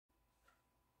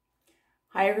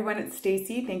Hi everyone, it's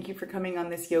Stacy. Thank you for coming on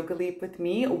this yoga leap with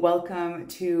me. Welcome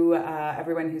to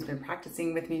everyone who's been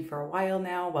practicing with me for a while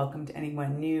now. Welcome to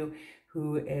anyone new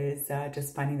who is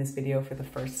just finding this video for the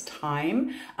first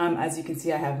time. As you can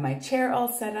see, I have my chair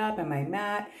all set up and my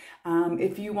mat.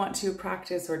 If you want to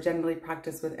practice or generally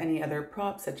practice with any other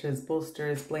props such as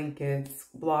bolsters, blankets,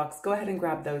 blocks, go ahead and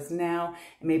grab those now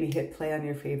and maybe hit play on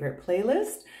your favorite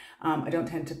playlist. I don't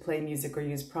tend to play music or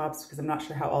use props because I'm not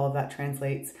sure how all of that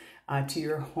translates to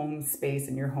your home space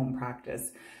and your home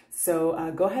practice.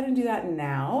 So go ahead and do that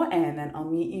now, and then I'll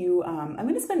meet you. I'm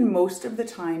going to spend most of the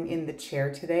time in the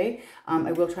chair today.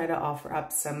 I will try to offer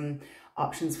up some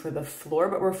options for the floor,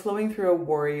 but we're flowing through a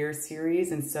warrior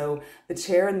series, and so the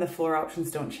chair and the floor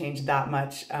options don't change that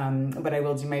much, but I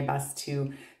will do my best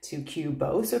to cue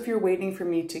both. So if you're waiting for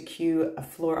me to cue a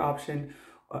floor option,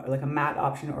 or like a mat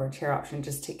option or a chair option,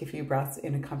 just take a few breaths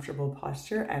in a comfortable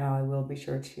posture and I will be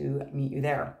sure to meet you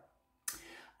there.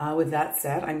 With that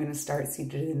said, I'm going to start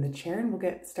seated in the chair and we'll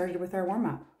get started with our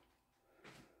warm-up.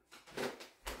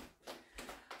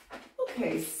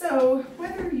 Okay, so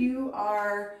whether you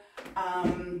are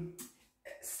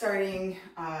starting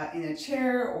in a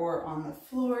chair or on the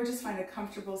floor, just find a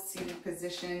comfortable seated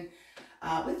position.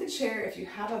 With the chair, if you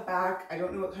have a back, I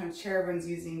don't know what kind of chair everyone's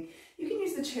using, you can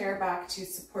use the chair back to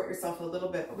support yourself a little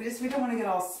bit, but we don't want to get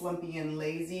all slumpy and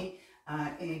lazy,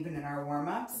 even in our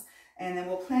warm-ups. And then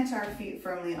we'll plant our feet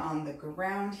firmly on the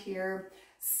ground here,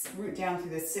 root down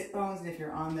through the sit bones, and if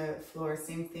you're on the floor,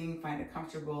 same thing, find a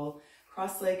comfortable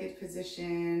cross-legged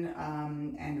position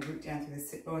and root down through the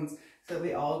sit bones so that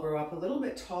we all grow up a little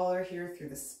bit taller here through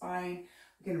the spine.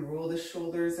 We can roll the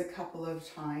shoulders a couple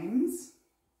of times.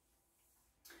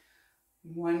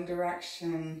 One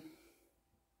direction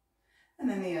and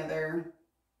then the other.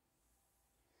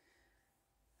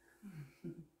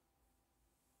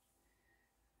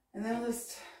 And then we'll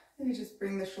maybe just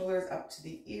bring the shoulders up to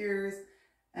the ears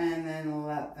and then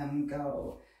let them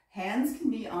go. Hands can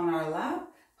be on our lap,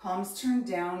 palms turned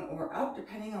down or up,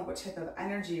 depending on what type of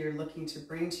energy you're looking to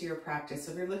bring to your practice.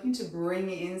 So if you're looking to bring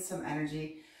in some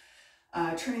energy,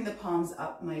 turning the palms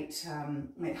up might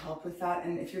help with that.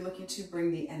 And if you're looking to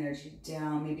bring the energy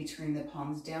down, maybe turning the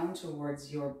palms down towards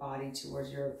your body,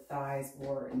 towards your thighs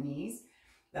or knees,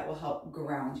 that will help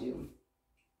ground you.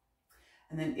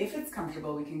 And then if it's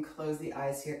comfortable, we can close the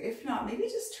eyes here. If not, maybe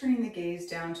just turning the gaze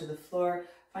down to the floor,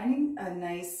 finding a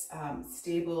nice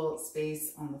stable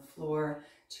space on the floor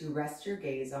to rest your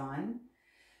gaze on.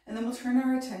 And then we'll turn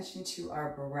our attention to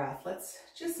our breath. Let's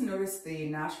just notice the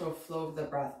natural flow of the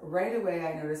breath. Right away,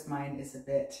 I notice mine is a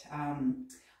bit, I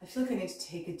feel like I need to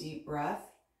take a deep breath.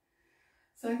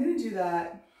 So I'm going to do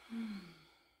that.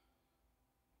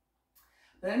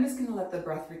 But I'm just going to let the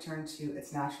breath return to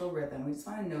its natural rhythm. We just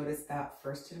want to notice that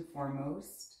first and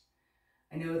foremost.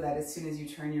 I know that as soon as you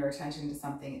turn your attention to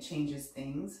something, it changes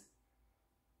things.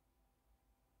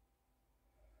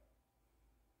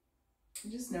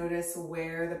 And just notice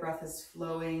where the breath is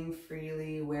flowing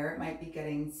freely, where it might be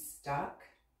getting stuck.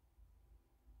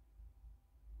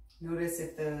 Notice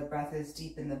if the breath is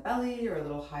deep in the belly or a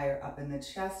little higher up in the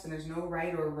chest, and there's no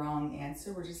right or wrong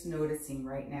answer. We're just noticing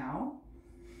right now.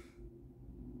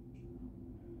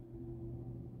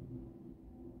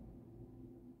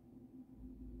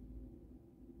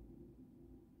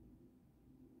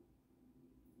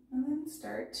 And then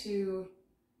start to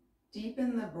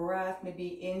deepen the breath,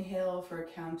 maybe inhale for a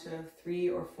count of 3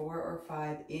 or 4 or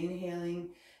 5, inhaling.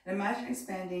 And imagine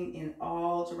expanding in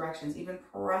all directions, even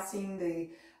pressing the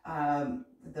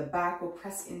back, will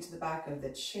press into the back of the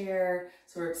chair.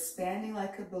 So we're expanding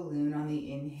like a balloon on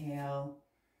the inhale.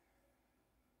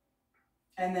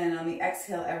 And then on the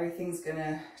exhale, everything's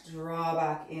gonna draw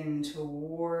back in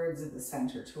towards the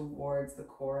center, towards the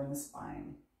core and the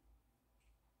spine.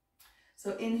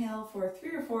 So inhale for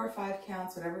 3 or 4 or 5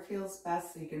 counts, whatever feels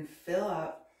best, so you can fill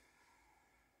up.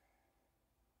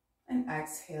 And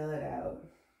exhale it out.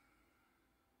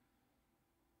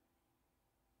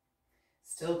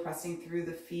 Still pressing through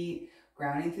the feet,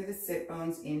 grounding through the sit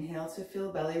bones. Inhale to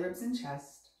fill belly, ribs, and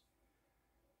chest.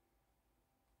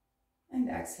 And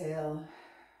exhale,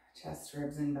 chest,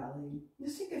 ribs, and belly.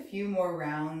 Just take a few more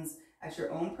rounds at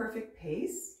your own perfect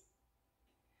pace.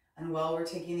 And while we're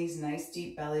taking these nice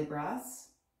deep belly breaths,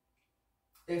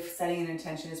 if setting an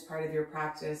intention is part of your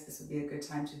practice, this would be a good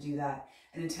time to do that.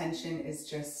 An intention is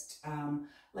just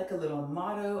like a little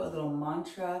motto, a little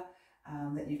mantra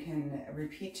that you can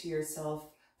repeat to yourself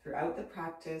throughout the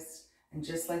practice. And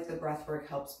just like the breath work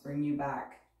helps bring you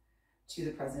back to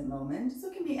the present moment. So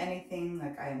it can be anything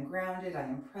like I am grounded, I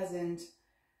am present,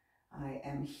 I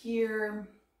am here,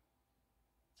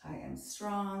 I am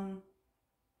strong.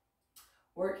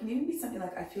 Or it can even be something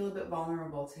like, I feel a bit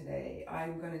vulnerable today.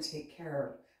 I'm going to take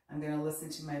care. I'm going to listen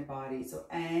to my body. So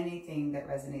anything that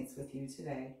resonates with you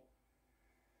today.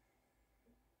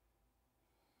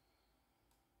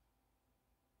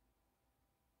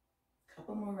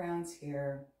 Couple more rounds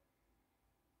here.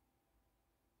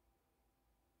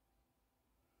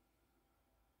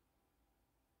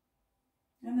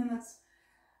 And then let's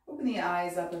open the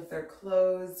eyes up if they're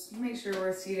closed. Make sure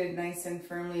we're seated nice and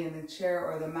firmly in the chair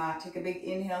or the mat. Take a big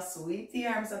inhale, sweep the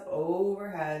arms up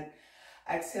overhead.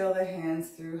 Exhale the hands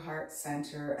through heart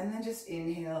center, and then just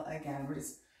inhale again. We're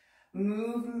just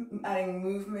adding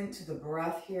movement to the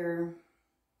breath here.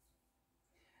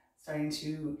 Starting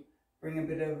to bring a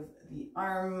bit of the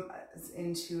arms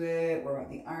into it. We're on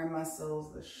the arm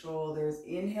muscles, the shoulders.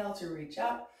 Inhale to reach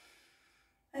up,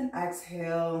 and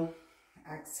exhale,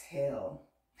 exhale.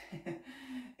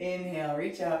 Inhale,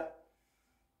 reach up.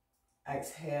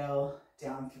 Exhale,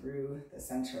 down through the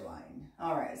center line.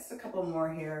 All right, just a couple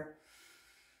more here.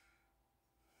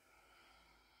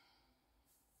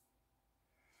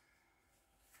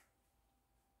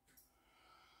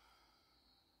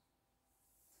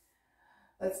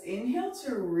 Let's inhale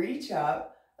to reach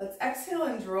up. Let's exhale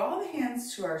and draw the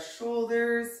hands to our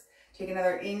shoulders. Take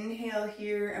another inhale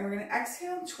here, and we're going to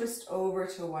exhale and twist over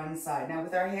to one side. Now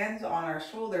with our hands on our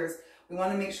shoulders, we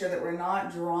want to make sure that we're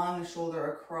not drawing the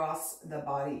shoulder across the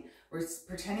body. We're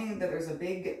pretending that there's a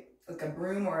big, like a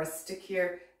broom or a stick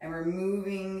here, and we're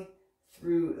moving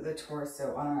through the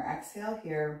torso. On our exhale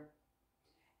here,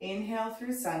 inhale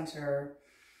through center,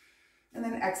 and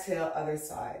then exhale other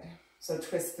side. So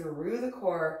twist through the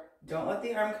core. Don't let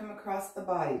the arm come across the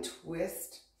body.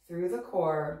 Twist through the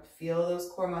core. Feel those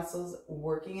core muscles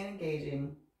working and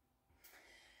engaging.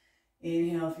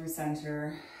 Inhale through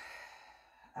center.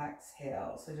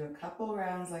 Exhale. So do a couple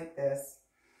rounds like this.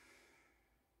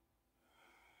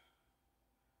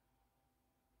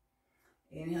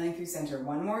 Inhaling through center.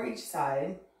 One more each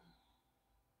side.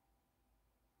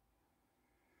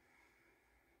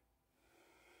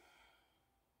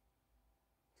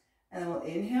 And then we'll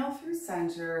inhale through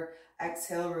center,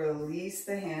 exhale, release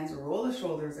the hands, roll the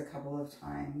shoulders a couple of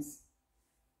times.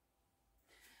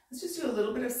 Let's just do a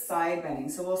little bit of side bending.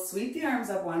 So we'll sweep the arms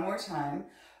up one more time.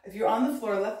 If you're on the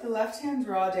floor, let the left hand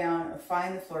draw down,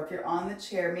 find the floor. If you're on the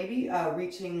chair, maybe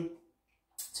reaching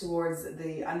towards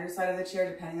the underside of the chair,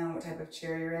 depending on what type of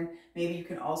chair you're in. Maybe you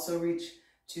can also reach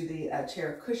to the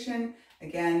chair cushion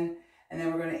again. And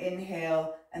then we're going to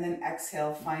inhale and then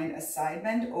exhale, find a side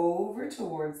bend over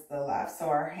towards the left. So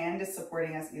our hand is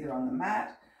supporting us either on the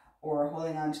mat or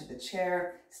holding onto the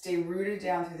chair. Stay rooted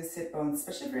down through the sit bones,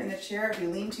 especially if you're in the chair. If you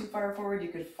lean too far forward, you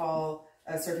could fall.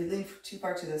 So if you lean too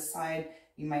far to the side,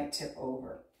 you might tip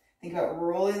over. Think about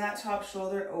rolling that top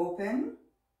shoulder open,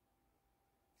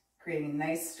 creating a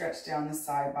nice stretch down the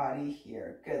side body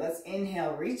here. Good. Let's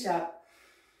inhale, reach up.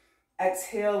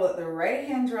 Exhale, let the right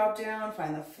hand drop down,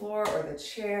 find the floor or the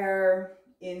chair.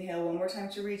 Inhale one more time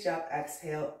to reach up.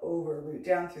 Exhale, over, root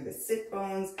down through the sit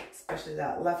bones, especially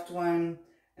that left one,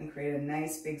 and create a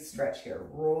nice big stretch here.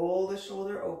 Roll the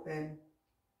shoulder open.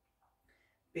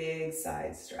 Big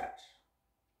side stretch.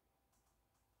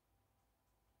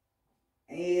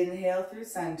 Inhale through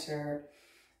center.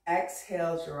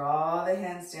 Exhale, draw the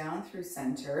hands down through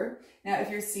center. Now, if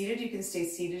you're seated, you can stay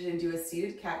seated and do a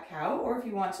seated cat-cow, or if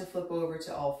you want to flip over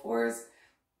to all fours,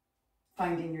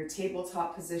 finding your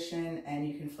tabletop position, and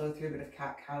you can flow through a bit of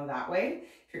cat-cow that way.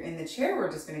 If you're in the chair,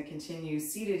 we're just going to continue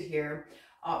seated here.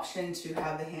 Option to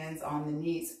have the hands on the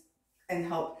knees and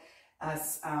help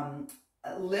us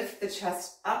lift the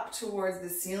chest up towards the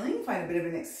ceiling. Find a bit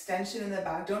of an extension in the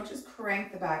back. Don't just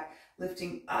crank the back,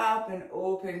 lifting up and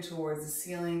open towards the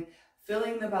ceiling,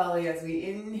 filling the belly as we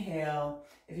inhale.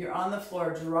 If you're on the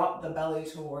floor, drop the belly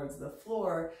towards the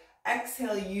floor.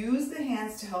 Exhale, use the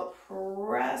hands to help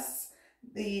press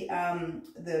the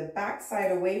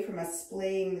backside away from us,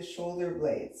 splaying the shoulder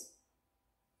blades.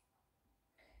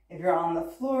 If you're on the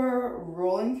floor,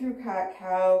 rolling through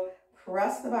cat-cow,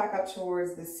 press the back up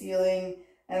towards the ceiling,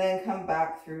 and then come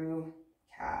back through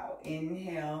cow.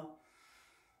 Inhale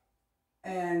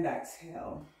and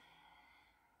exhale.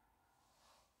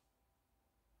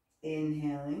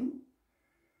 Inhaling.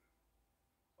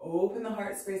 Open the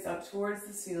heart space up towards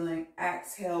the ceiling.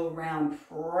 Exhale, round.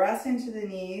 Press into the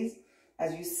knees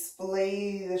as you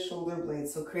splay the shoulder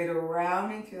blades. So create a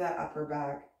rounding through that upper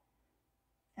back.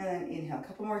 And then inhale. A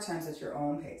couple more times at your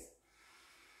own pace.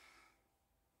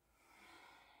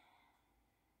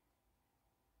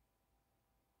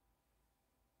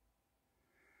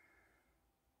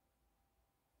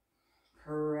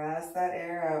 Press that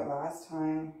air out last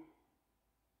time.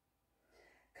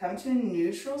 come to a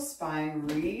neutral spine,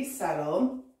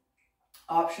 resettle.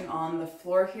 Option on the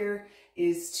floor here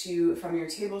is to, from your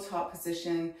tabletop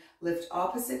position, lift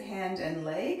opposite hand and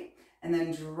leg, and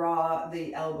then draw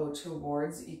the elbow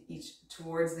towards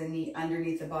the knee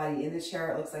underneath the body. In the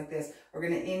chair, it looks like this. We're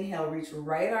going to inhale, reach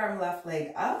right arm, left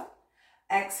leg up.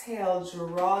 Exhale,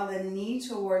 draw the knee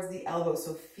towards the elbow.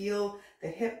 So feel the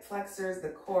hip flexors, the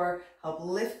core, help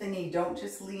lift the knee. Don't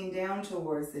just lean down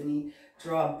towards the knee.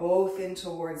 Draw both in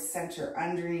towards center,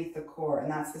 underneath the core.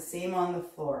 And that's the same on the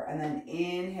floor. And then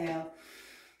inhale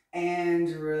and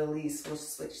release. We'll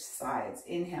switch sides.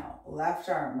 Inhale, left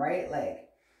arm, right leg.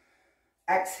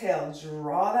 Exhale,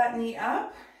 draw that knee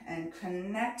up and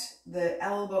connect the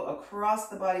elbow across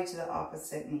the body to the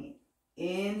opposite knee.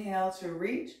 Inhale to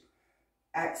reach.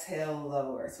 Exhale,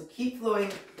 lower. So keep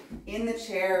flowing in the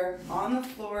chair, on the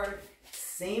floor,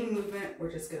 same movement.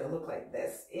 We're just going to look like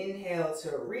this. Inhale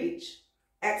to reach.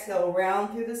 Exhale,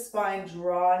 round through the spine,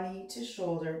 draw knee to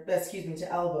shoulder, to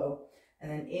elbow.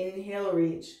 And then inhale,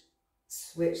 reach,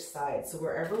 switch sides. So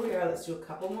wherever we are, let's do a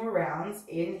couple more rounds.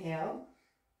 Inhale,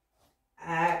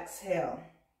 exhale,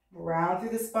 round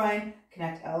through the spine,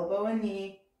 connect elbow and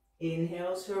knee.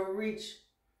 Inhale to reach,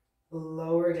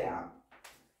 lower down.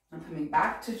 I'm coming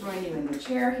back to join you in the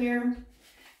chair here.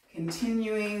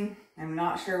 Continuing. I'm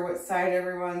not sure what side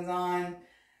everyone's on.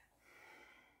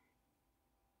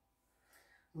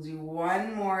 We'll do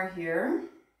one more here.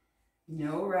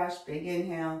 No rush. Big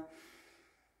inhale.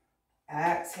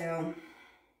 Exhale.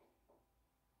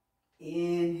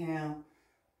 Inhale.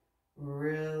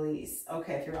 Release.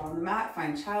 Okay, if you're on the mat,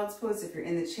 find child's pose. If you're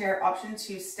in the chair, option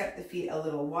 2, step the feet a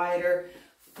little wider.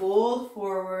 Fold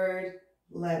forward.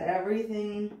 Let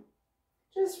everything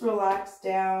just relax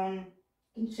down.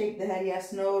 You can shake the head,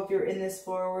 yes, no, if you're in this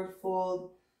forward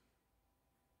fold.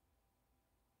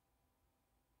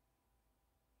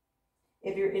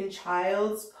 If you're in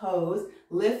child's pose,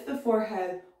 lift the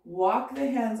forehead, walk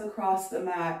the hands across the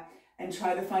mat, and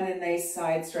try to find a nice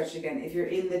side stretch again. If you're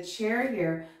in the chair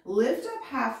here, lift up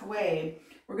halfway.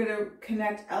 We're going to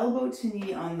connect elbow to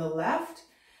knee on the left,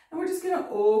 and we're just going to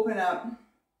open up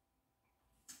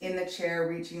in the chair,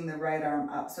 reaching the right arm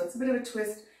up. So it's a bit of a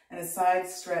twist and a side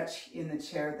stretch in the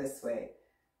chair this way.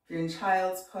 If you're in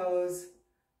child's pose,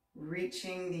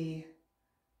 reaching the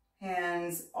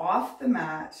hands off the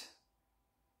mat,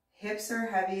 hips are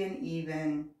heavy and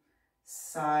even,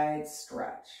 side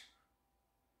stretch.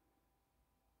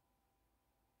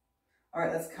 All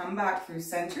right, let's come back through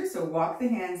center. So walk the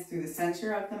hands through the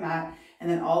center of the mat and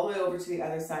then all the way over to the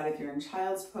other side. If you're in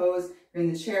child's pose, you're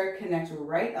in the chair, connect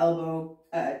right elbow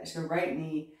to right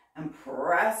knee and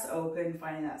press open,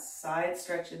 finding that side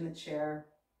stretch in the chair.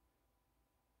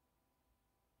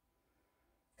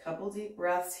 Couple deep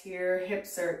breaths here.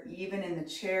 Hips are even in the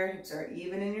chair. Hips are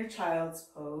even in your child's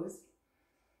pose.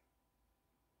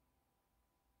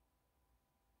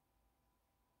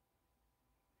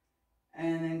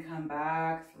 And then come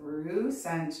back through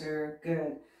center.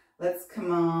 Good. Let's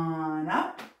come on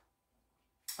up.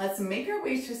 Let's make our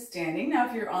way to standing. Now,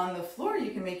 if you're on the floor,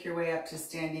 you can make your way up to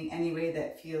standing any way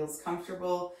that feels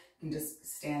comfortable. You can just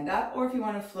stand up, or if you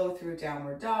want to flow through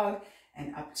downward dog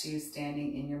and up to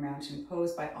standing in your mountain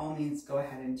pose, by all means, go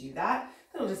ahead and do that.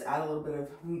 That'll just add a little bit of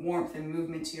warmth and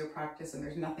movement to your practice, and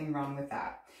there's nothing wrong with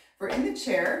that. If we're in the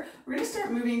chair, we're going to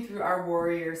start moving through our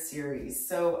warrior series.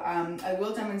 So I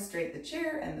will demonstrate the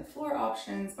chair and the floor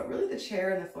options, but really the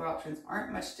chair and the floor options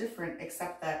aren't much different,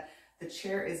 except that the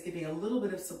chair is giving a little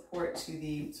bit of support to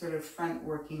the sort of front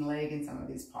working leg in some of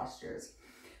these postures.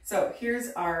 So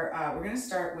here's our, we're going to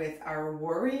start with our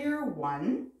warrior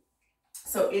 1.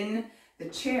 So in the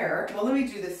chair, well, let me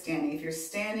do this standing. If you're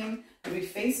standing, you'll be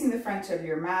facing the front of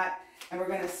your mat, and we're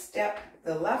going to step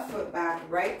the left foot back,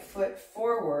 right foot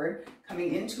forward,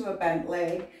 coming into a bent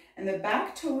leg, and the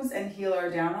back toes and heel are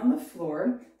down on the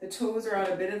floor. The toes are on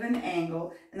a bit of an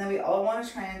angle, and then we all want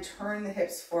to try and turn the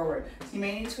hips forward. So you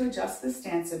may need to adjust the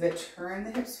stance a bit, turn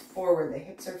the hips forward. The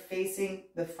hips are facing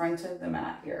the front of the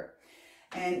mat here.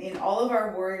 And in all of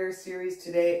our warrior series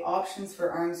today, options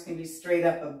for arms can be straight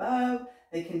up above.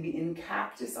 They can be in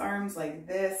cactus arms like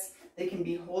this. They can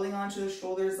be holding onto the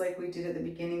shoulders like we did at the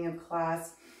beginning of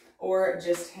class, or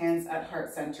just hands at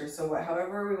heart center. So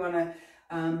however we want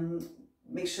to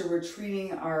make sure we're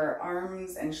treating our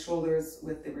arms and shoulders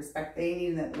with the respect they need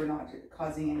and that we're not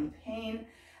causing any pain.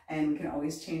 And we can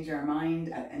always change our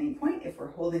mind at any point. If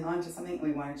we're holding on to something,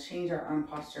 we want to change our arm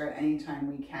posture at any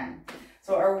time we can.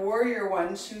 So our warrior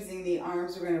 1, choosing the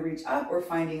arms, we're going to reach up. We're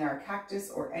finding our cactus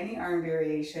or any arm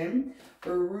variation.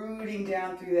 We're rooting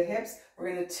down through the hips.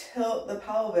 We're going to tilt the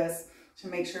pelvis to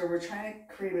make sure we're trying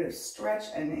to create a bit of stretch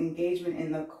and engagement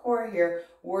in the core here.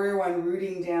 Warrior one,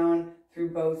 rooting down through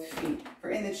both feet. For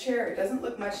in the chair, it doesn't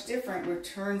look much different. We're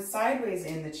turned sideways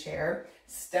in the chair,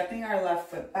 stepping our left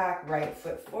foot back, right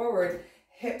foot forward,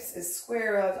 hips as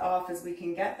square off as we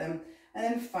can get them, and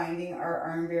then finding our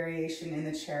arm variation in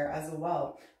the chair as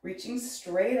well. Reaching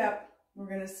straight up, we're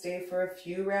going to stay for a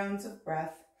few rounds of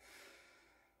breath.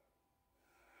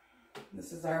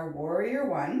 This is our warrior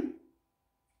one.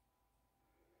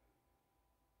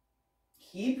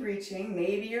 Keep reaching.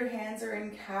 Maybe your hands are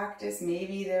in cactus,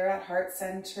 maybe they're at heart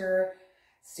center.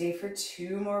 Stay for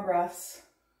 2 more breaths.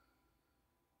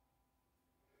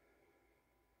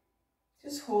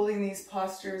 Just holding these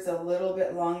postures a little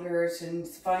bit longer to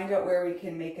find out where we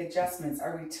can make adjustments.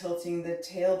 Are we tilting the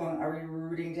tailbone? Are we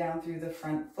rooting down through the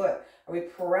front foot? Are we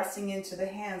pressing into the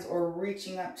hands or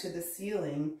reaching up to the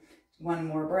ceiling? 1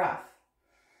 more breath.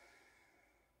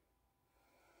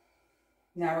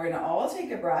 Now we're going to all take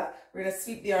a breath. We're going to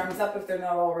sweep the arms up if they're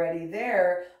not already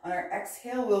there. On our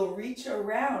exhale, we'll reach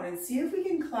around and see if we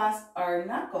can clasp our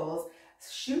knuckles.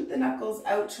 Shoot the knuckles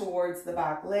out towards the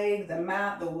back leg, the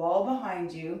mat, the wall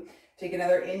behind you. Take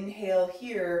another inhale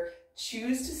here.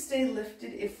 Choose to stay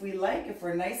lifted if we like, if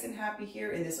we're nice and happy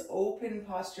here in this open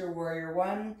posture, warrior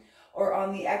one. Or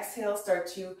on the exhale, start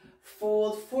to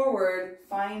fold forward,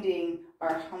 finding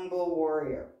our humble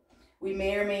warrior. We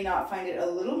may or may not find it a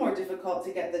little more difficult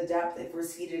to get the depth if we're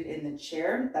seated in the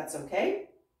chair. That's okay.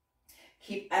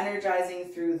 Keep energizing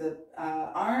through the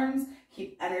arms.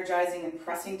 Keep energizing and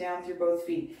pressing down through both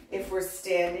feet. If we're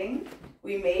standing,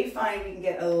 we may find we can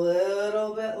get a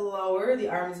little bit lower. The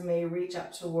arms may reach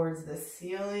up towards the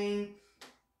ceiling.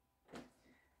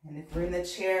 And if we're in the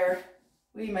chair,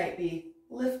 we might be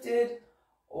lifted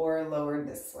or lowered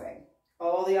this way.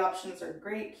 All the options are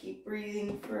great. Keep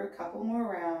breathing for a couple more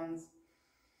rounds.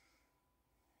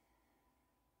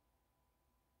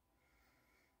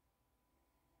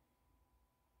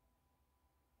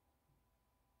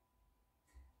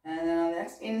 And then on the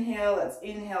next inhale, let's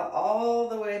inhale all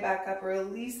the way back up.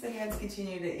 Release the hands,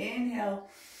 continue to inhale.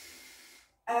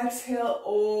 Exhale,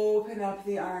 open up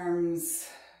the arms.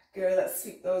 Good, let's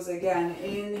sweep those again.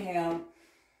 Inhale.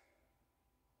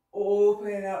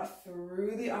 Open up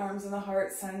through the arms and the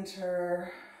heart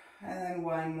center. And then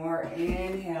 1 more.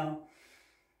 Inhale.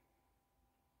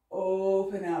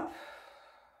 Open up.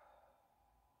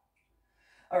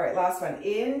 All right, last one.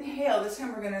 Inhale. This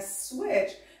time we're going to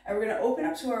switch and we're going to open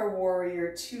up to our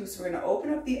warrior two. So we're going to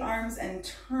open up the arms and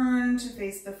turn to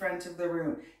face the front of the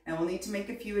room. Now we'll need to make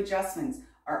a few adjustments.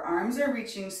 Our arms are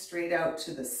reaching straight out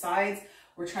to the sides.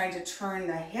 We're trying to turn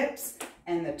the hips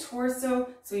and the torso,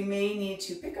 so we may need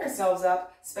to pick ourselves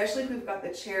up, especially if we've got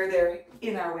the chair there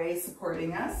in our way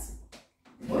supporting us.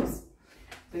 Whoops.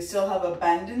 We still have a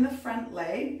bend in the front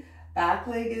leg. Back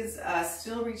leg is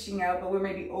still reaching out, but we're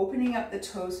maybe opening up the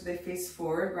toes so they face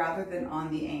forward rather than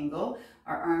on the angle.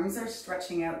 Our arms are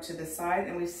stretching out to the side,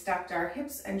 and we've stacked our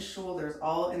hips and shoulders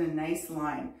all in a nice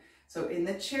line. So in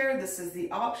the chair, this is the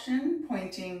option,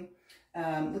 pointing,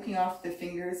 looking off the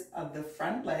fingers of the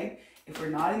front leg. If we're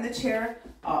not in the chair,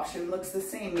 option looks the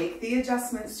same. Make the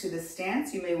adjustments to the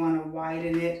stance. You may want to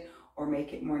widen it or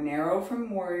make it more narrow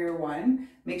from warrior one.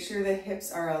 Make sure the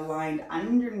hips are aligned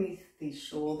underneath the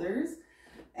shoulders.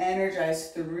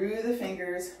 Energize through the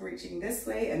fingers, reaching this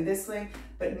way,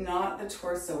 but not the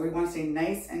torso. We want to stay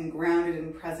nice and grounded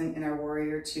and present in our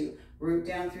warrior two. Root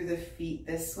down through the feet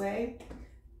this way.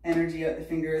 Energy out the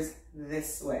fingers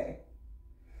this way.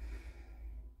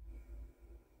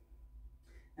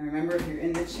 And remember, if you're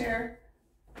in the chair,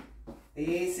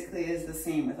 basically is the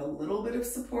same with a little bit of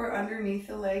support underneath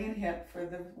the leg and hip for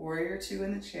the warrior two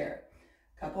in the chair.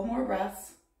 Couple more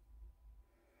breaths.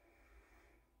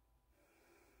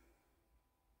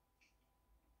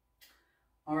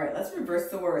 All right, let's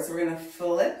reverse the warrior. So we're going to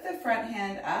flip the front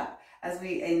hand up as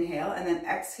we inhale, and then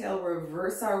exhale,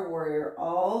 reverse our warrior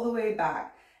all the way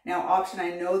back. Now, option,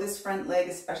 I know this front leg,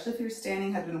 especially if you're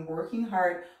standing, has been working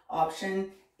hard.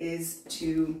 Option is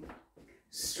to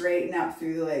straighten up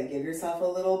through the leg. Give yourself a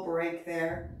little break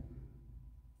there.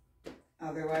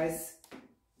 Otherwise,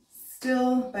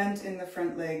 still bent in the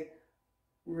front leg,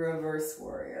 reverse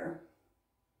warrior.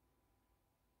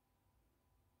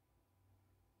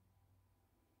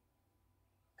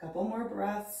 Couple more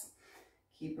breaths.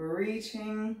 Keep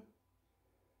reaching.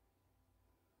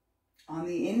 On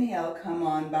the inhale, come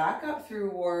on back up through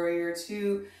warrior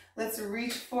two. Let's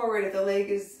reach forward. If the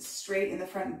leg is straight in the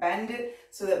front, bend it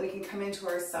so that we can come into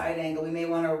our side angle. We may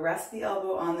want to rest the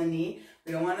elbow on the knee.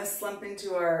 We don't want to slump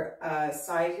into our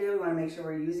side here. We want to make sure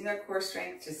we're using our core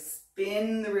strength to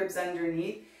spin the ribs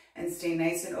underneath and stay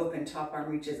nice and open. Top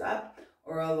arm reaches up.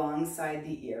 or alongside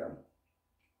the ear.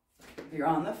 If you're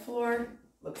on the floor,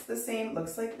 looks the same,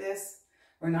 looks like this.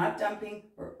 We're not dumping,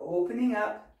 we're opening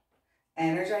up.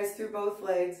 Energize through both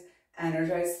legs,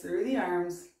 energize through the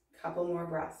arms. Couple more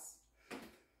breaths.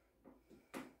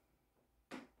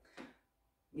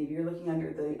 Maybe you're looking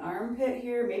under the armpit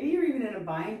here. Maybe you're even in a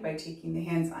bind by taking the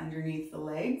hands underneath the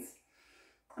legs.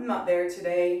 I'm not there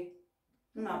today.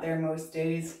 I'm not there most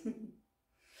days.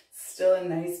 Still a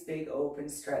nice big open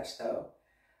stretch though.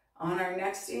 On our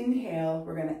next inhale,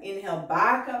 we're going to inhale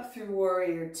back up through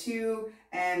warrior two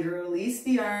and release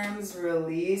the arms,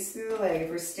 release through the leg. If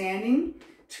we're standing,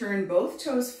 turn both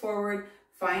toes forward,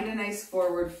 find a nice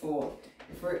forward fold.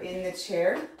 If we're in the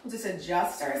chair, we'll just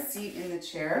adjust our seat in the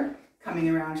chair, coming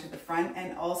around to the front,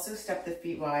 and also step the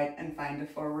feet wide and find a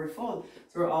forward fold.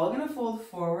 So we're all going to fold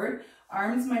forward.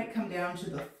 Arms might come down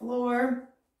to the floor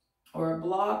or a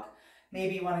block.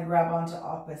 Maybe you want to grab onto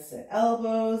opposite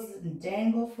elbows and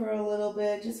dangle for a little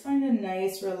bit. Just find a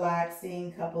nice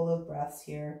relaxing couple of breaths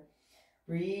here.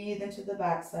 Breathe into the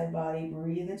backside body,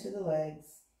 breathe into the legs.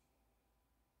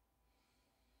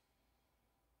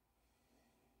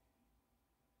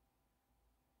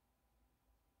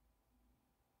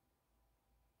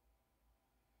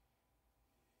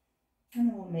 And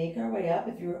then we'll make our way up.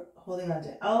 If you're holding onto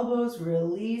elbows,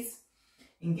 release.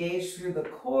 Engage through the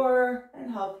core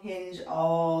and help hinge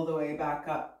all the way back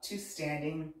up to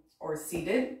standing or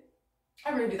seated.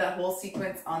 I'm going to do that whole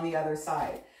sequence on the other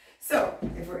side. So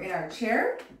if we're in our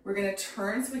chair, we're going to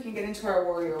turn so we can get into our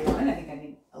warrior one. I think I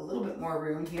need a little bit more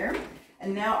room here.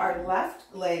 And now our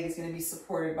left leg is going to be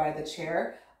supported by the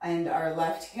chair and our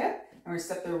left hip. And we're going to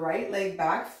step the right leg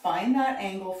back, find that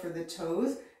angle for the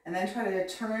toes, and then try to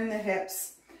turn the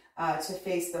hips to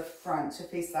face the front, to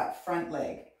face that front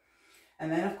leg.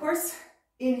 And then, of course,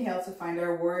 inhale to find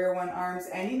our warrior one arms.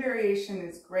 Any variation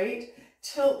is great.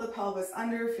 Tilt the pelvis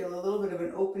under, feel a little bit of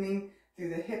an opening through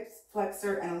the hips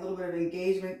flexor and a little bit of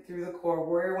engagement through the core.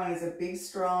 Warrior one is a big,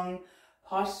 strong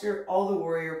posture. All the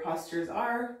warrior postures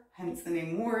are, hence the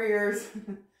name warriors.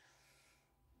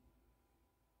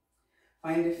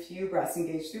 Find a few breaths.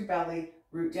 Engage through belly,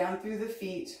 root down through the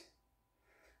feet.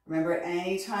 Remember,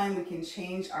 anytime we can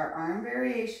change our arm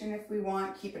variation if we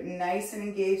want. Keep it nice and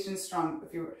engaged and strong.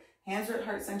 If your hands are at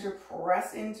heart center,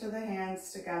 press into the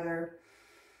hands together.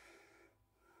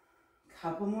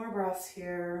 Couple more breaths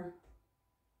here.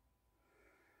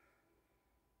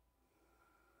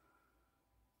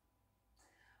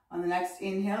 On the next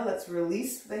inhale, let's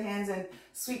release the hands and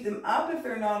sweep them up if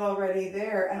they're not already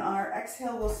there. And on our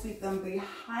exhale, we'll sweep them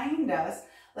behind us.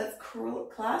 Let's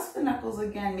clasp the knuckles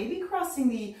again, maybe crossing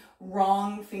the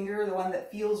wrong finger, the one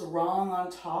that feels wrong on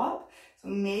top. So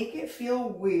make it feel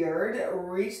weird.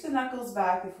 Reach the knuckles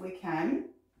back if we can.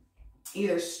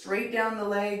 Either straight down the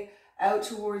leg, out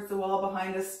towards the wall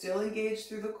behind us, still engaged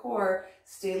through the core,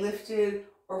 stay lifted,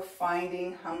 or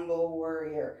finding humble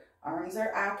warrior. Arms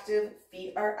are active,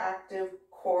 feet are active,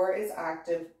 core is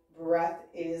active, breath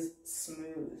is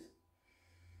smooth.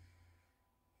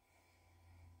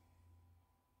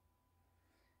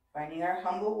 Finding our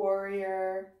humble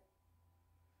warrior.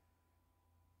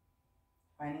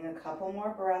 Finding a couple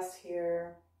more breaths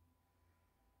here.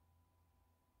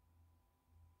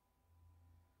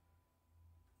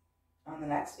 On the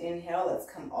next inhale, let's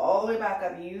come all the way back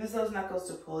up. Use those knuckles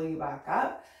to pull you back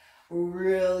up.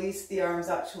 Release the arms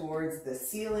up towards the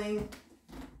ceiling.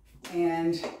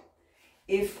 And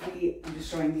I'm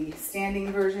just showing the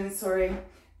standing version, sorry.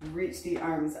 Reach the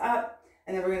arms up.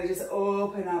 And then we're going to just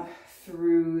open up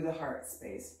through the heart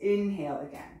space. Inhale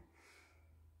again.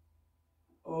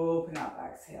 Open up,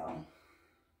 exhale.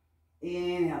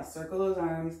 Inhale, circle those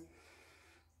arms.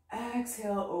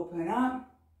 Exhale, open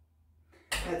up.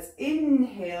 Let's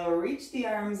inhale, reach the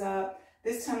arms up.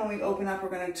 This time when we open up, we're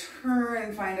going to turn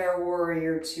and find our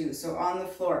warrior two. So on the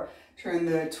floor, turn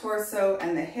the torso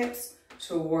and the hips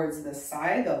towards the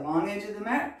side, the long edge of the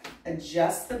mat.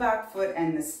 Adjust the back foot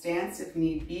and the stance if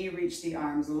need be. Reach the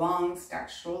arms long, stack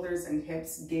shoulders and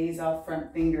hips, gaze off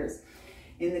front fingers.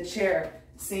 In the chair,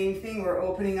 same thing. We're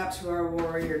opening up to our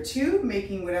warrior two,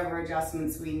 making whatever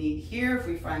adjustments we need here. If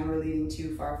we find we're leaning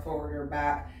too far forward or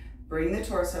back, bring the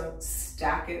torso,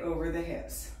 stack it over the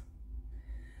hips.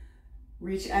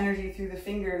 Reach energy through the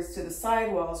fingers to the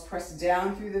side walls, press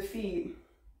down through the feet.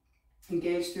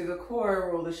 Engage through the core,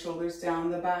 roll the shoulders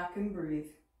down the back and breathe.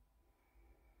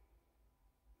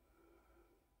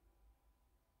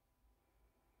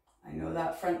 I know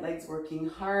that front leg's working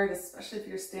hard, especially if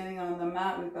you're standing on the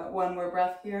mat. We've got one more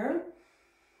breath here.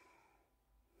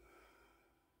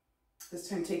 This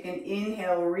time take an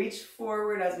inhale, reach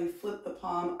forward as we flip the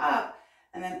palm up,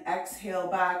 and then exhale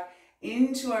back.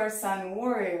 into our sun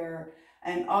warrior.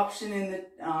 An option in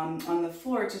the on the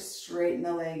floor to straighten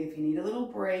the leg. If you need a little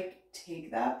break,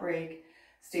 take that break.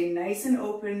 Stay nice and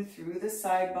open through the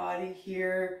side body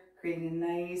here, creating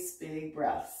nice big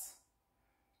breaths.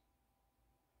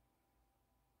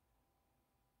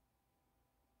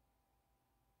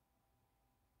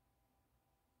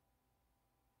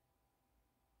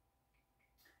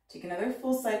 Take another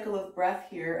full cycle of breath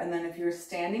here, and then if you're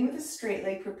standing with a straight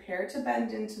leg, prepare to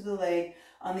bend into the leg.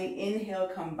 On the inhale,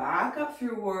 come back up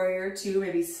through warrior two,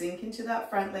 maybe sink into that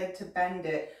front leg to bend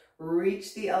it.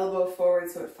 Reach the elbow forward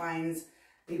so it finds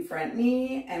the front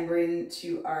knee, and we're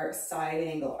into our side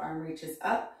angle. Arm reaches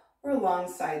up or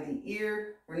alongside the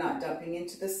ear. We're not dumping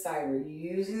into the side. We're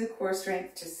using the core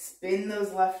strength to spin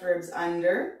those left ribs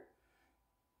under.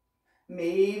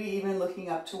 Maybe even looking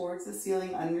up towards the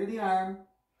ceiling under the arm.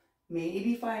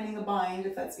 Maybe finding a bind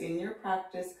if that's in your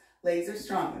practice. Legs are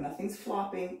strong and nothing's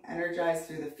flopping. Energize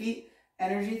through the feet,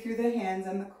 energy through the hands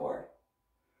and the core.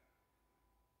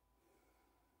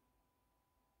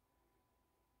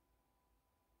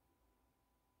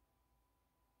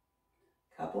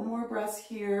 Couple more breaths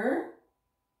here.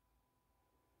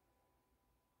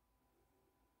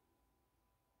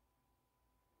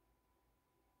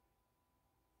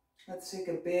 Let's take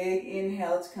a big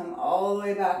inhale to come all the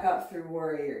way back up through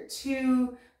warrior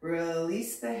two.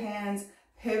 Release the hands,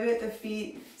 pivot the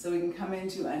feet so we can come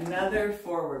into another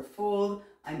forward fold.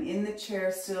 I'm in the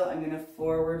chair still. I'm going to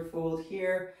forward fold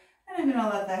here, and I'm going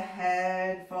to let the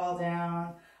head fall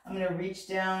down. I'm going to reach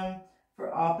down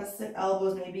for opposite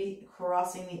elbows, maybe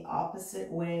crossing the opposite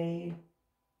way.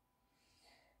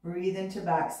 Breathe into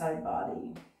backside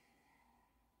body.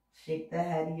 Shake the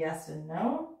head yes and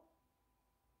no.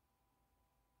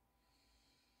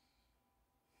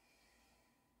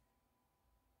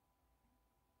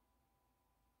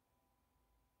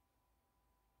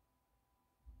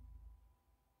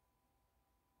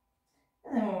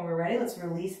 And then when we're ready, let's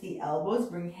release the elbows,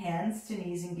 bring hands to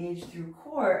knees, engage through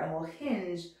core, and we'll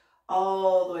hinge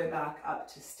all the way back up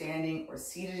to standing or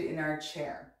seated in our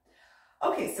chair.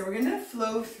 Okay, so we're gonna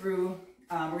flow through,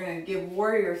 we're gonna give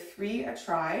warrior three a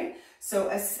try. So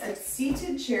a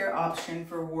seated chair option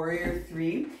for warrior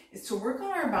three is to work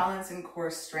on our balance and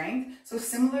core strength. So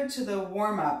similar to the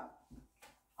warm-up,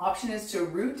 option is to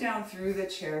root down through the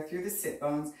chair, through the sit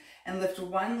bones, and lift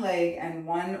one leg and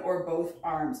one or both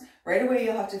arms. Right away,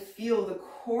 you'll have to feel the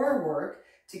core work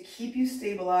to keep you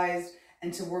stabilized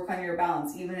and to work on your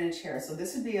balance, even in a chair. So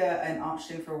this would be an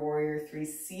option for warrior three,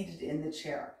 seated in the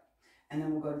chair. And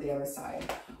then we'll go to the other side.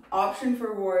 Option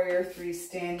for warrior three,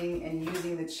 standing and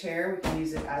using the chair. We can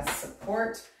use it as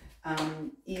support,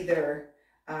 either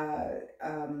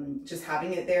just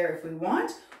having it there if we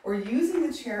want, or using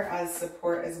the chair as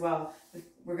support as well.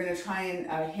 We're going to try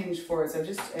and hinge forward. So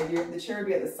just the chair will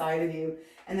be at the side of you,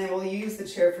 and then we'll use the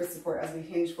chair for support as we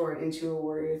hinge forward into a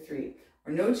warrior three.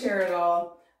 Or no chair at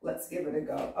all. Let's give it a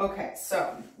go. Okay,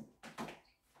 so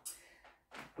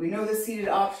we know the seated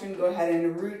option. Go ahead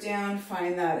and root down,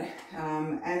 find that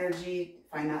energy,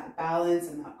 find that balance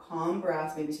and that calm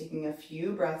breath. Maybe taking a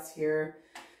few breaths here.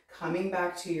 Coming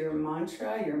back to your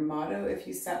mantra, your motto, if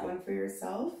you set one for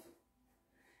yourself.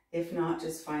 If not,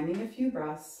 just finding a few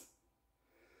breaths.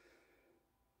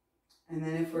 And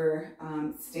then if we're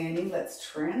standing, let's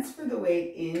transfer the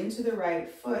weight into the right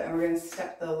foot, and we're going to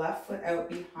step the left foot out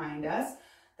behind us.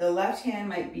 The left hand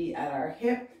might be at our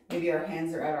hip. Maybe our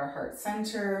hands are at our heart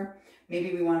center.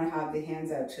 Maybe we want to have the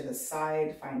hands out to the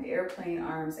side, find airplane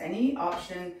arms. Any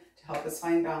option to help us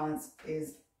find balance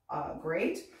is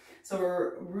great. So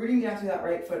we're rooting down through that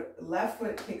right foot. Left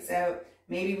foot kicks out.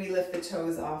 Maybe we lift the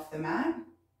toes off the mat.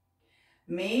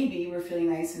 Maybe we're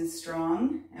feeling nice and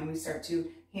strong and we start to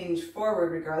hinge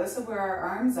forward regardless of where our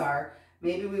arms are.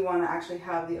 Maybe we want to actually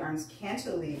have the arms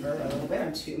cantilever a little bit.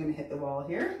 I'm going to hit the wall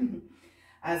here.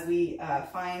 As we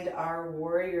find our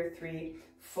warrior three,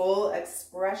 full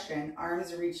expression,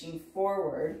 arms reaching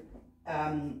forward,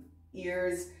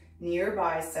 ears near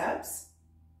biceps.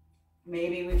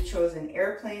 Maybe we've chosen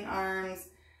airplane arms.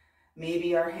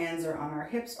 Maybe our hands are on our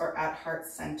hips or at heart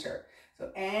center.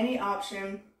 So any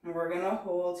option, and we're going to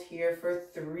hold here for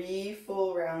 3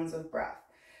 full rounds of breath.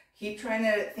 Keep trying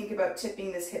to think about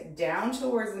tipping this hip down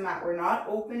towards the mat. We're not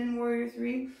open in warrior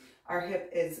three. Our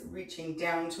hip is reaching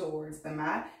down towards the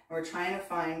mat. And we're trying to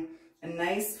find a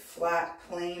nice flat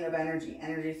plane of energy.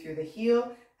 Energy through the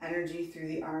heel, energy through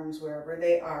the arms, wherever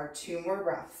they are. 2 more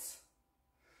breaths.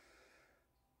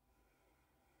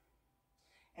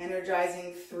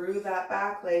 Energizing through that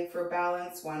back leg for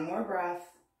balance. 1 more breath.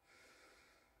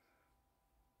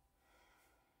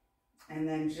 And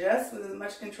then just with as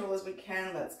much control as we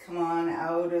can, let's come on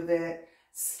out of it,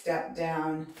 step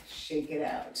down, shake it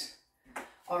out.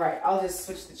 All right, I'll just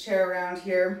switch the chair around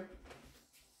here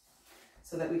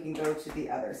so that we can go to the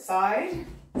other side.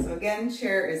 So again,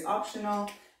 chair is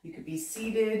optional. You could be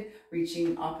seated,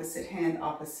 reaching opposite hand,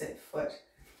 opposite foot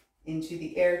into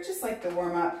the air, just like the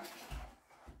warm-up.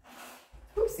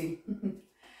 Oopsie.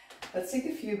 Let's take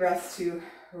a few breaths to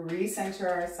recenter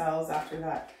ourselves after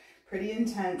that pretty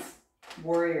intense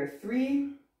warrior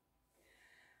 3.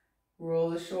 Roll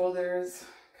the shoulders,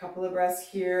 a couple of breaths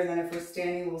here, and then if we're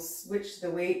standing, we'll switch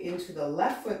the weight into the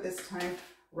left foot this time.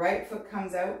 Right foot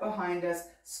comes out behind us,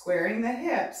 squaring the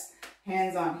hips,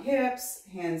 hands on hips,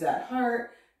 hands at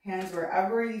heart, hands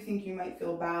wherever you think you might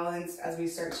feel balanced as we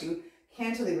start to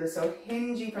cantilever. So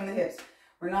hinging from the hips.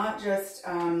 We're not just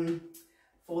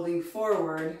folding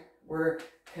forward, we're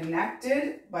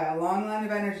connected by a long line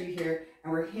of energy here,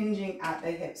 and we're hinging at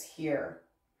the hips here.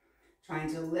 Trying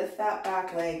to lift that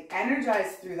back leg,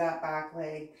 energize through that back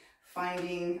leg,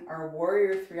 finding our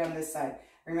warrior 3 on this side.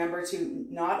 Remember to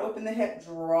not open the hip,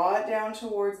 draw it down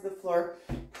towards the floor,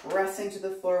 press into the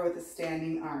floor with the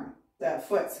standing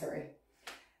foot, sorry.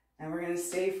 And we're gonna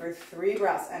stay for 3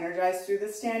 breaths. Energize through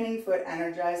the standing foot,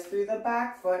 energize through the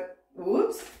back foot.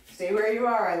 Whoops, stay where you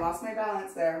are. I lost my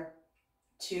balance there.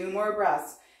 2 more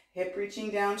breaths. Hip reaching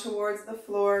down towards the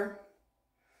floor.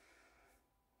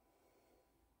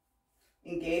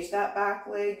 Engage that back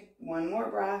leg. 1 more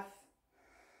breath.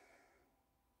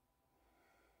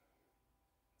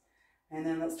 And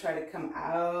then let's try to come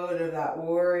out of that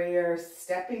warrior,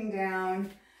 stepping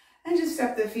down, and just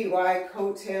step the feet wide,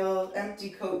 coattails, empty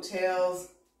coattails,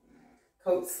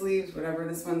 coat sleeves, whatever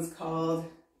this one's called.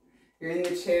 You're in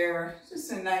the chair,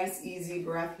 just a nice easy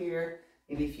breath here.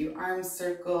 Maybe a few arm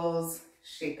circles,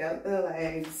 shake out the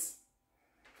legs.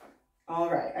 All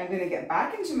right, I'm gonna get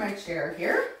back into my chair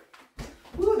here.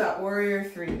 Ooh, that warrior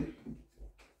 3.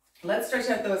 Let's stretch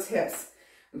out those hips.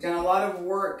 We've done a lot of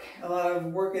work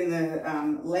in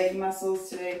the leg muscles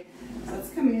today. So let's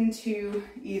come into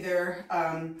either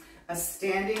a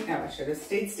standing, no, I should have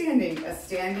stayed standing, a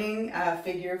standing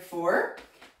figure 4,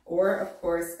 or of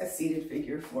course a seated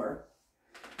figure 4.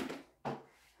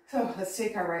 So let's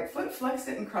take our right foot, flex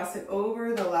it and cross it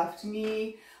over the left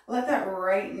knee. Let that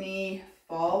right knee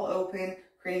fall open,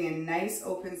 creating a nice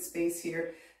open space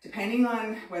here. Depending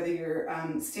on whether you're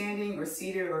standing or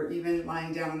seated or even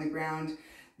lying down on the ground,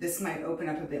 this might open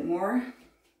up a bit more.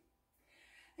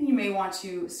 And you may want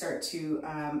to start to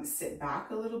sit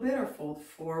back a little bit or fold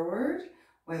forward,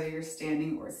 whether you're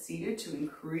standing or seated, to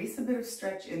increase a bit of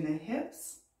stretch in the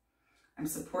hips. I'm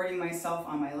supporting myself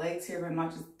on my legs here, but I'm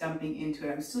not just dumping into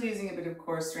it. I'm still using a bit of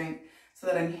core strength so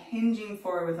that I'm hinging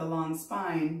forward with a long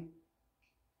spine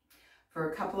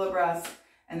for a couple of breaths.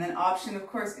 And then option, of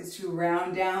course, is to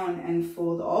round down and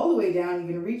fold all the way down,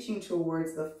 even reaching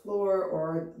towards the floor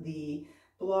or the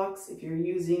blocks if you're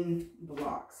using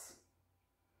blocks.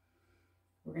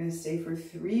 We're going to stay for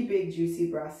 3 big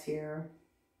juicy breaths here.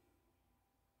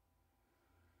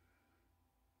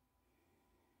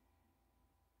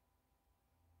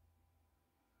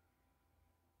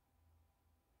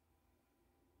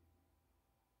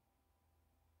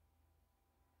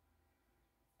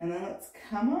 And then let's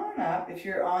come on up. If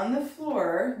you're on the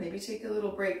floor, maybe take a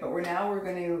little break, but we're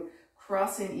going to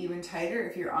cross in even tighter.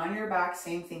 If you're on your back,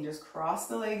 same thing, just cross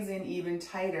the legs in even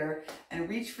tighter and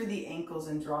reach for the ankles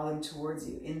and draw them towards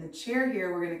you. In the chair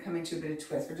here, we're going to come into a bit of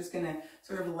twist. We're just going to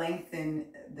sort of lengthen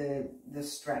the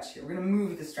stretch here. We're going to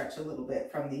move the stretch a little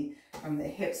bit from the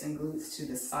hips and glutes to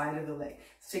the side of the leg.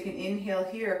 So take an inhale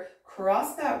here,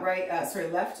 cross that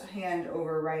left hand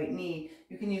over right knee.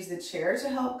 You can use the chair to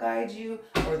help guide you,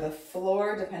 or the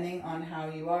floor, depending on how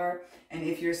you are. And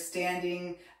if you're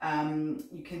standing,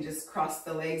 you can just cross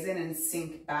the legs in and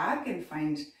sink back and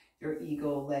find your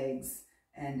eagle legs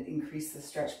and increase the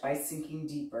stretch by sinking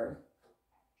deeper.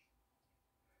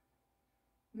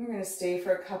 We're going to stay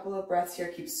for a couple of breaths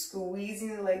here. Keep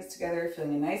squeezing the legs together,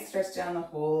 feeling a nice stretch down the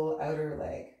whole outer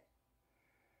leg.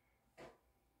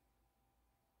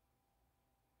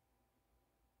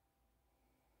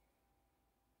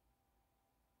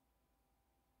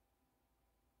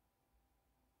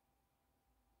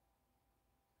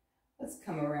 Let's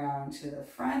come around to the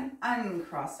front,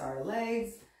 uncross our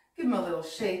legs, give them a little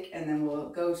shake, and then we'll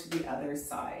go to the other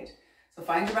side. So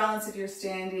find your balance if you're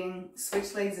standing,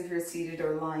 switch legs if you're seated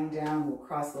or lying down. We'll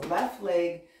cross the left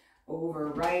leg over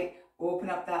right, open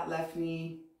up that left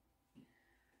knee,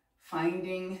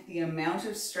 finding the amount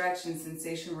of stretch and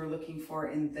sensation we're looking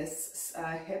for in this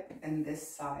hip and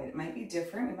this side. It might be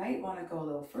different. We might want to go a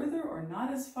little further or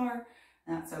not as far,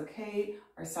 That's okay.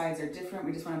 Our sides are different.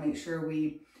 We just want to make sure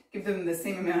we give them the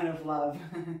same amount of love.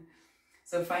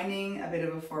 So finding a bit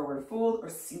of a forward fold or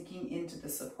sinking into the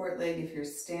support leg if you're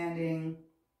standing.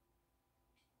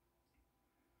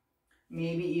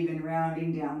 Maybe even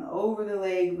rounding down over the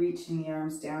leg, reaching the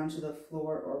arms down to the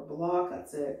floor or block.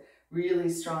 That's a really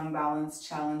strong balance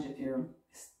challenge if you're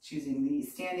choosing the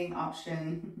standing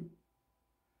option.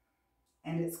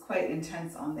 And it's quite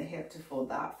intense on the hip to fold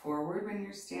that forward when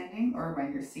you're standing or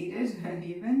when you're seated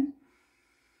even.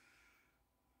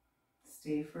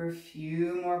 Stay for a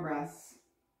few more breaths.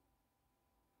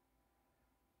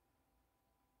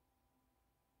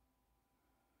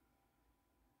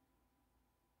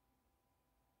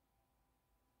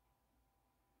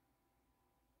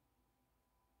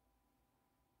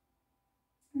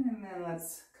 And then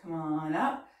let's come on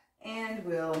up and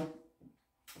we'll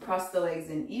cross the legs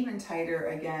in even tighter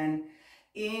again.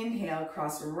 Inhale,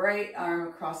 cross right arm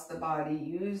across the body.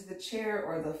 Use the chair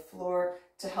or the floor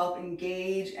to help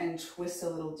engage and twist a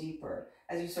little deeper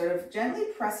as you sort of gently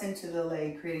press into the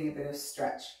leg, creating a bit of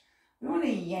stretch. We don't want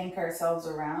to yank ourselves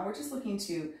around. We're just looking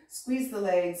to squeeze the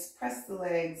legs, press the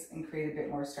legs, and create a bit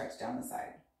more stretch down the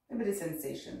side. A bit of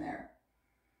sensation there.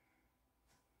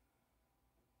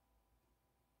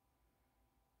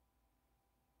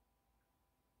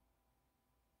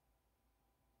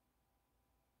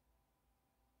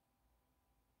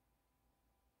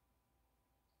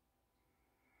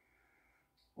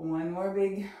 One more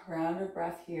big round of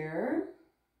breath here.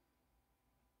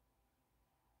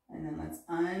 And then let's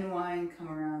unwind, come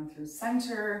around through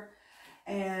center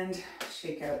and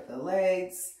shake out the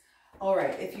legs. All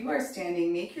right, if you are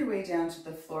standing, make your way down to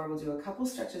the floor. We'll do a couple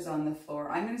stretches on the floor.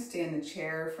 I'm going to stay in the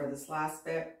chair for this last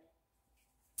bit.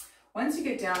 Once you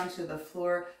get down to the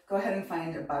floor, go ahead and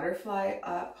find a butterfly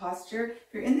posture.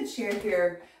 If you're in the chair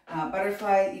here,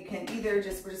 butterfly, you can either we're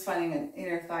just finding an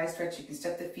inner thigh stretch. You can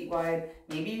step the feet wide.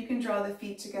 Maybe you can draw the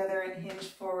feet together and hinge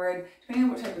forward, depending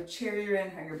on what type of chair you're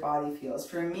in, how your body feels.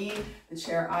 For me, the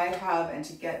chair I have, and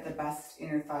to get the best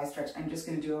inner thigh stretch, I'm just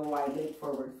going to do a wide leg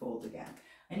forward fold again.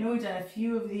 I know we've done a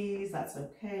few of these. That's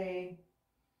okay.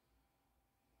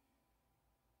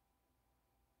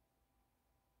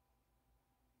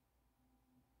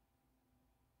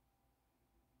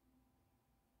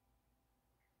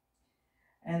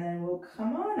 And then we'll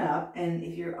come on up, and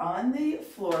if you're on the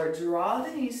floor, draw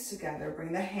the knees together,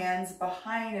 bring the hands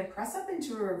behind and press up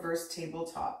into a reverse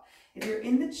tabletop. If you're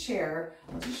in the chair,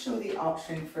 I'll just show the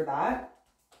option for that.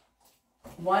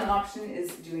 One option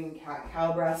is doing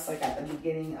cat-cow breaths like at the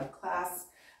beginning of class.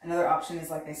 Another option is,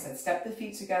 like I said, step the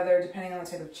feet together, depending on what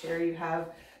type of chair you have,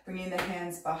 bringing the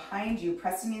hands behind you,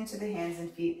 pressing into the hands and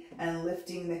feet, and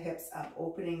lifting the hips up,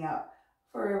 opening up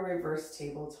for a reverse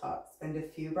tabletop. Spend a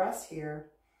few breaths here.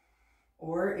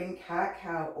 Or in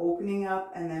cat-cow, opening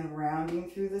up and then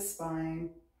rounding through the spine.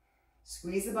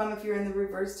 Squeeze the bum if you're in the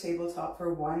reverse tabletop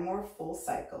for one more full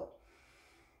cycle.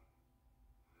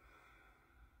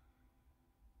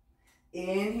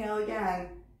 Inhale again,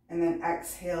 and then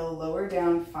exhale, lower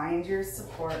down, find your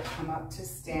support, come up to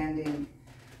standing.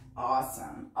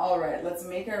 Awesome. All right, let's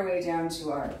make our way down to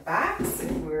our backs.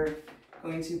 We're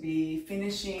going to be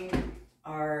finishing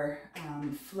our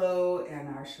flow and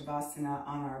our shavasana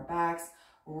on our backs.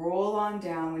 Roll on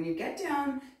down. When you get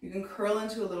down, you can curl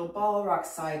into a little ball, rock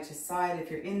side to side.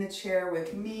 If you're in the chair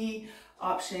with me,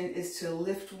 option is to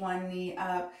lift one knee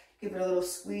up, give it a little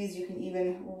squeeze. You can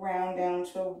even round down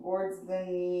towards the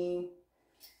knee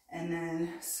and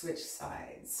then switch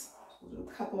sides. We'll do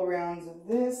a couple rounds of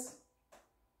this.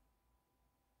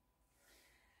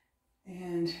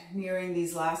 And nearing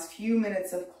these last few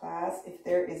minutes of class, if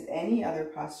there is any other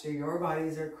posture your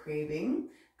bodies are craving,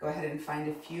 go ahead and find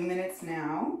a few minutes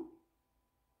now.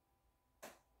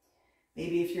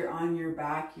 Maybe if you're on your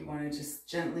back, you want to just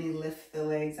gently lift the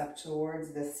legs up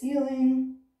towards the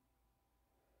ceiling.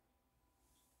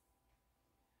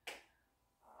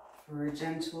 For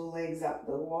gentle legs up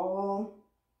the wall.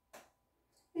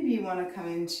 Maybe you want to come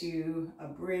into a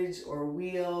bridge or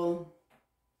wheel.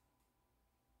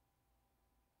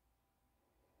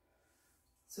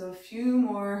 So a few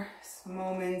more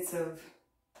moments of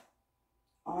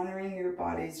honoring your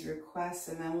body's requests,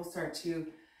 and then we'll start to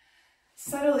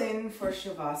settle in for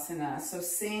shavasana. So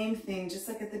same thing, just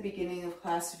like at the beginning of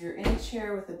class, if you're in a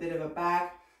chair with a bit of a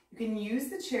back, you can use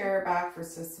the chair back for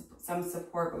some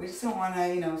support, but we just don't want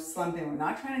to, slump in. We're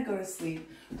not trying to go to sleep.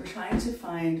 We're trying to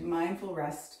find mindful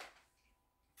rest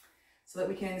so that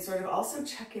we can sort of also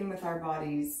check in with our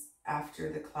bodies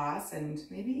after the class and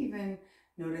maybe even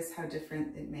notice how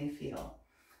different it may feel.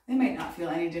 They might not feel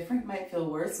any different, might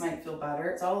feel worse, might feel better.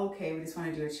 It's all okay. We just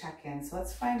want to do a check-in. So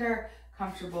let's find our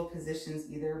comfortable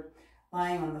positions, either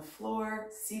lying on the floor,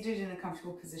 seated in a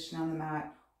comfortable position on the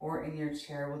mat, or in your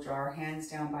chair. We'll draw our hands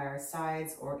down by our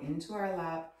sides or into our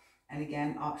lap. And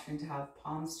again, option to have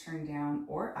palms turned down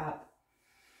or up.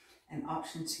 An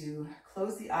option to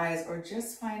close the eyes or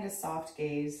just find a soft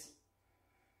gaze.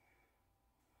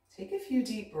 Take a few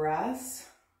deep breaths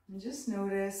and just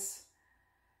notice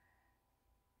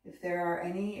if there are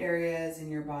any areas in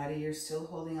your body you're still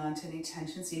holding on to any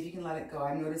tension. See if you can let it go.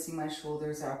 I'm noticing my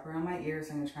shoulders are up around my ears.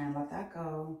 I'm going to try and let that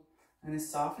go. I'm going to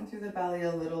soften through the belly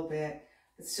a little bit,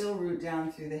 but still root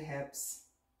down through the hips,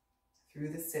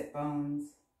 through the sit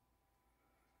bones.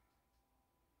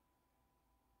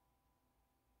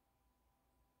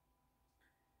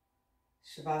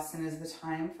 Shavasana is the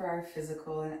time for our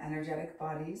physical and energetic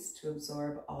bodies to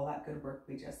absorb all that good work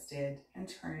we just did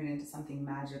and turn it into something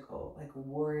magical, like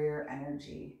warrior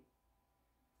energy.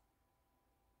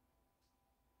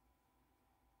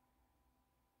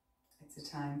 It's a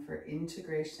time for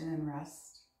integration and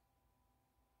rest.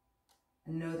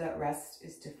 And know that rest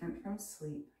is different from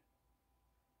sleep,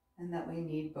 and that we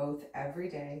need both every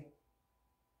day.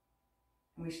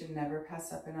 And we should never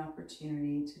pass up an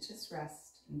opportunity to just rest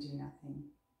and do nothing.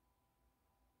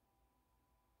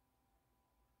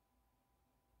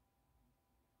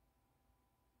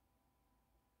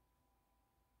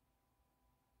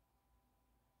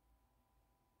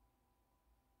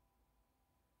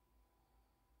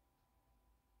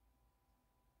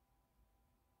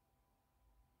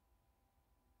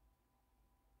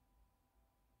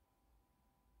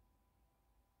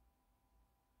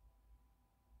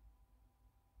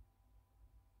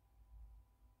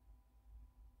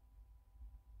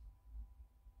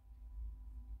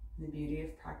 The beauty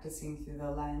of practicing through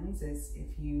the lens is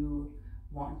if you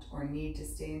want or need to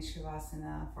stay in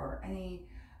Shavasana for any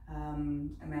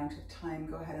amount of time,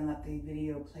 go ahead and let the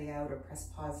video play out or press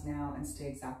pause now and stay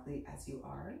exactly as you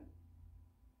are.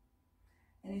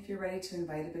 And if you're ready to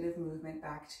invite a bit of movement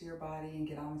back to your body and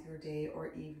get on with your day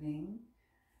or evening,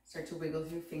 start to wiggle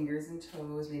through fingers and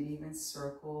toes, maybe even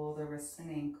circle the wrists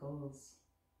and ankles.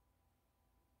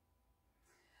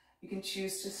 You can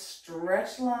choose to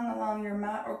stretch along your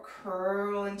mat or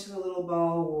curl into a little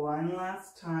ball one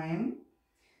last time,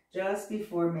 just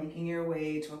before making your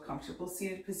way to a comfortable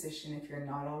seated position if you're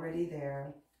not already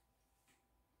there.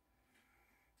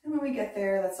 And when we get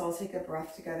there, let's all take a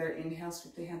breath together. Inhale,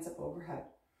 sweep the hands up overhead.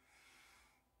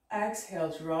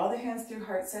 Exhale, draw the hands through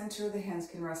heart center. The hands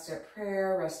can rest at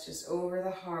prayer, rest just over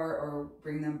the heart, or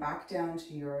bring them back down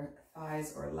to your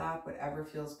thighs or lap, whatever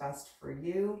feels best for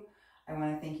you. I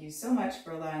want to thank you so much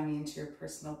for allowing me into your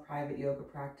personal private yoga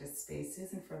practice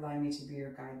spaces and for allowing me to be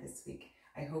your guide this week.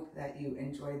 I hope that you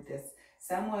enjoyed this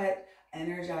somewhat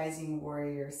energizing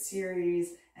warrior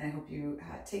series, and I hope you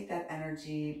take that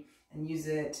energy and use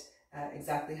it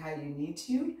exactly how you need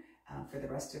to for the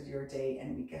rest of your day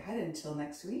and week ahead. Until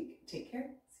next week, take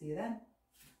care. See you then.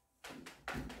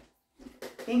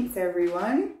 Thanks,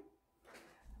 everyone.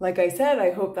 Like I said,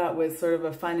 I hope that was sort of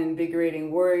a fun,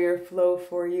 invigorating warrior flow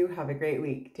for you. Have a great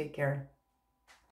week. Take care.